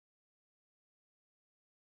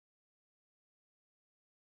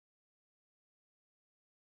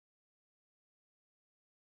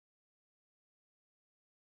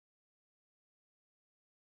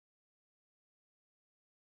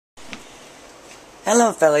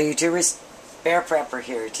Hello fellow YouTubers, Bear Prepper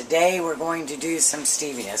here. Today we're going to do some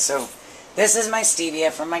stevia. So this is my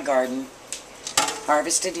stevia from my garden,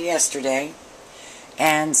 harvested yesterday,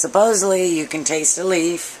 and supposedly you can taste a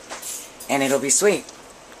leaf and it'll be sweet.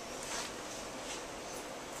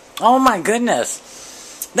 Oh my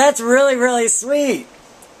goodness, that's really sweet.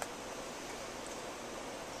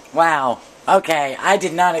 Wow, okay, I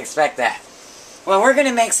did not expect that. Well, we're going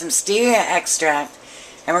to make some stevia extract,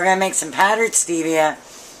 and we're going to make some powdered stevia,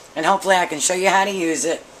 and hopefully I can show you how to use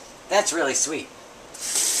it. That's really sweet.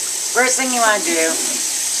 First thing you want to do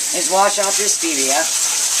is wash off your stevia.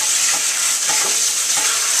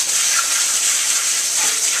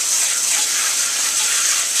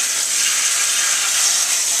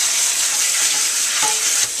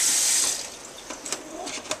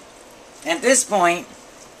 At this point,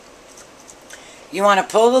 you want to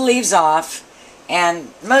pull the leaves off,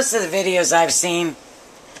 and most of the videos I've seen,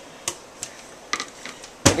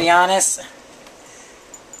 to be honest,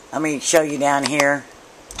 let me show you down here,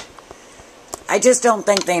 I just don't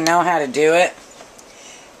think they know how to do it.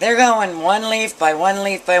 They're going one leaf by one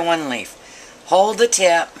leaf by one leaf. Hold the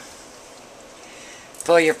tip,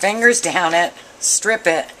 pull your fingers down it, strip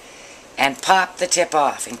it, and pop the tip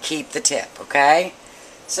off and keep the tip, okay?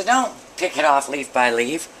 So don't pick it off leaf by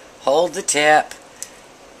leaf. Hold the tip.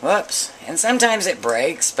 Whoops. And sometimes it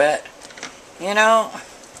breaks, but, you know,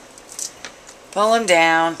 pull them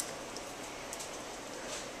down.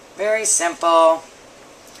 Very simple.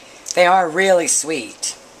 They are really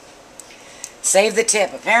sweet. Save the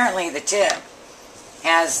tip. Apparently the tip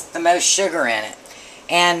has the most sugar in it.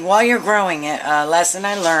 And while you're growing it, a lesson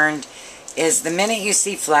I learned is the minute you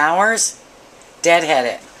see flowers, deadhead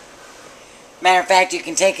it. Matter of fact, you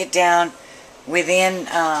can take it down within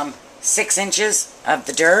 6 inches of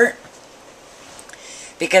the dirt,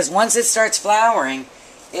 because once it starts flowering,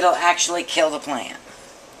 it'll actually kill the plant.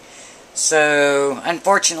 So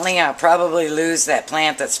unfortunately, I'll probably lose that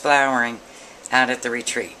plant that's flowering out at the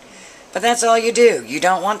retreat. But that's all you do. You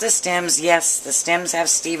don't want the stems. Yes, the stems have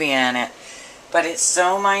stevia in it, but it's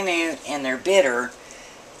so minute and they're bitter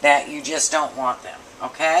that you just don't want them,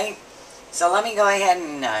 okay? So let me go ahead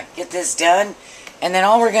and get this done. And then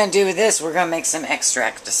all we're going to do with this, we're going to make some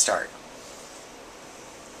extract to start.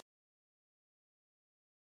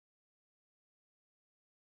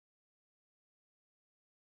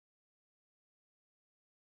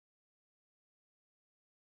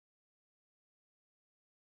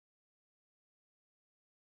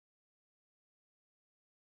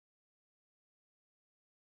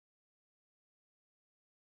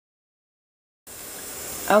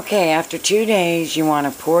 Okay, after 2 days, you want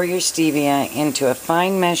to pour your stevia into a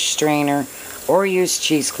fine mesh strainer or use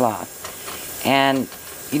cheesecloth. And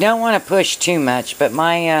you don't want to push too much, but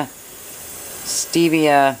my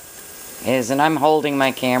stevia is, and I'm holding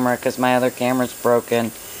my camera because my other camera's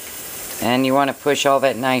broken, and you want to push all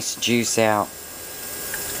that nice juice out.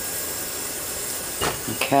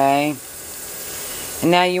 Okay.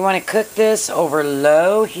 And now you want to cook this over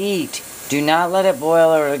low heat. Do not let it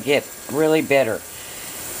boil or it'll get really bitter.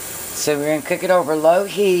 So we're going to cook it over low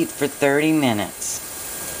heat for 30 minutes.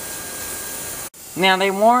 Now they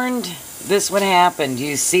warned this would happen. Do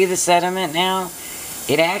you see the sediment now?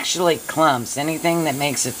 It actually clumps. Anything that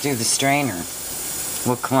makes it through the strainer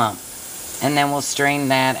will clump. And then we'll strain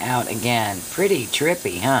that out again. Pretty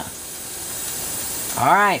trippy, huh?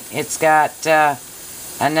 Alright, it's got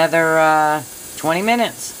another 20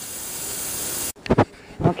 minutes.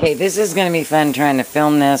 Okay, this is going to be fun trying to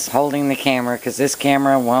film this holding the camera, because this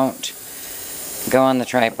camera won't go on the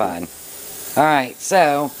tripod. Alright,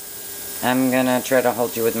 so I'm going to try to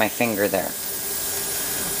hold you with my finger there.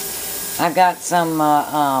 I've got some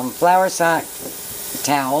flour sock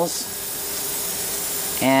towels,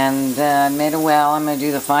 and made a well. I'm going to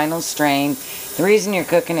do the final strain. The reason you're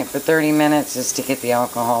cooking it for 30 minutes is to get the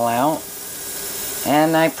alcohol out.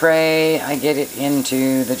 And I pray I get it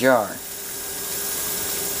into the jar.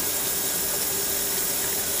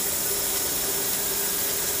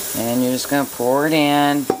 And you're just going to pour it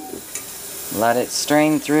in, let it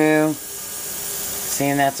strain through. See,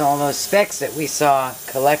 and that's all those specks that we saw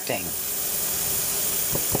collecting.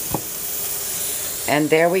 And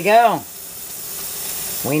there we go.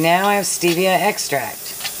 We now have stevia extract.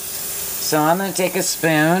 So I'm going to take a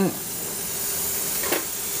spoon,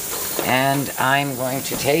 and I'm going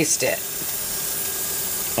to taste it.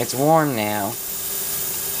 It's warm now,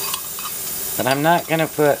 but I'm not going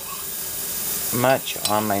to put much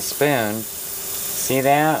on my spoon. See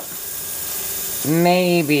that?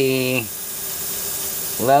 Maybe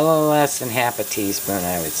a little less than half a teaspoon,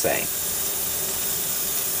 I would say.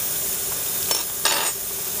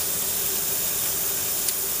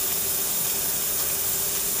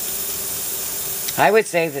 I would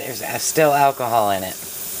say that there's still alcohol in it.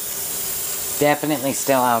 Definitely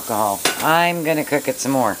still alcohol. I'm going to cook it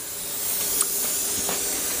some more.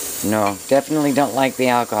 No, definitely don't like the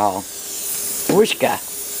alcohol. Whooshka.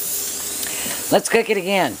 Let's cook it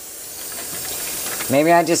again.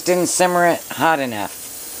 Maybe I just didn't simmer it hot enough.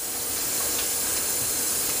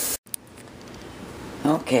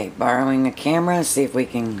 Okay, borrowing a camera, see if we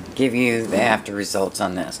can give you the after results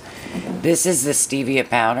on this. This is the stevia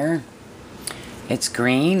powder. It's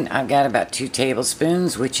green. I've got about 2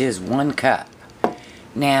 tablespoons, which is 1 cup.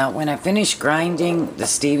 Now, when I finish grinding the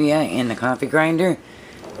stevia in the coffee grinder,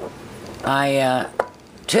 I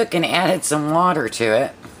took and added some water to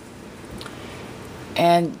it.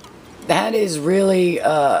 And that is really,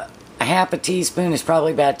 a half a teaspoon is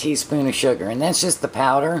probably about a teaspoon of sugar. And that's just the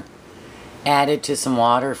powder added to some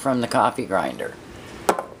water from the coffee grinder.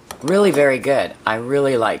 Really very good. I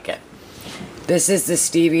really like it. This is the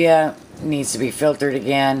stevia. It needs to be filtered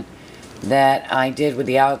again. That I did with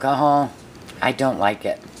the alcohol. I don't like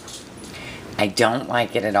it. I don't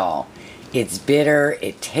like it at all. It's bitter.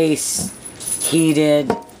 It tastes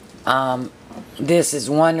heated. This is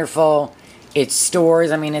wonderful. It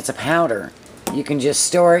stores. I mean, it's a powder. You can just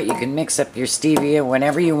store it. You can mix up your stevia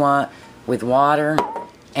whenever you want with water,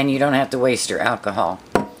 and you don't have to waste your alcohol.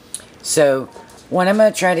 So what I'm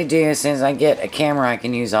going to try to do, since I get a camera I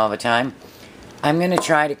can use all the time, I'm going to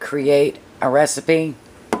try to create a recipe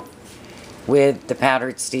with the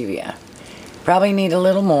powdered stevia. Probably need a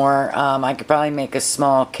little more. I could probably make a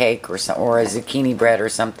small cake or a zucchini bread or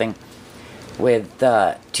something with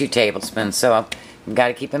 2 tablespoons. So I've got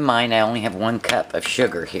to keep in mind I only have 1 cup of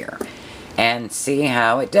sugar here. And see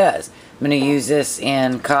how it does. I'm going to use this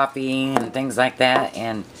in coffee and things like that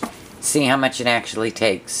and see how much it actually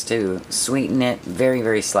takes to sweeten it very,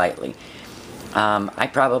 very slightly. I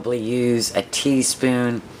probably use a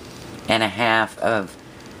teaspoon and a half of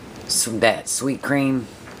that sweet cream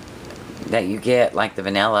that you get, like the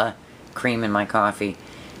vanilla cream in my coffee,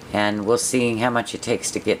 and we'll see how much it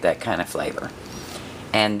takes to get that kind of flavor.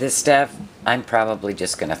 And this stuff, I'm probably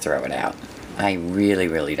just going to throw it out. I really,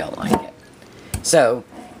 really don't like it. So,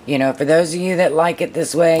 you know, for those of you that like it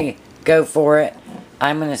this way, go for it.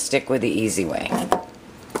 I'm going to stick with the easy way.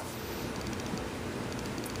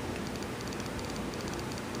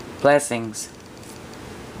 Blessings.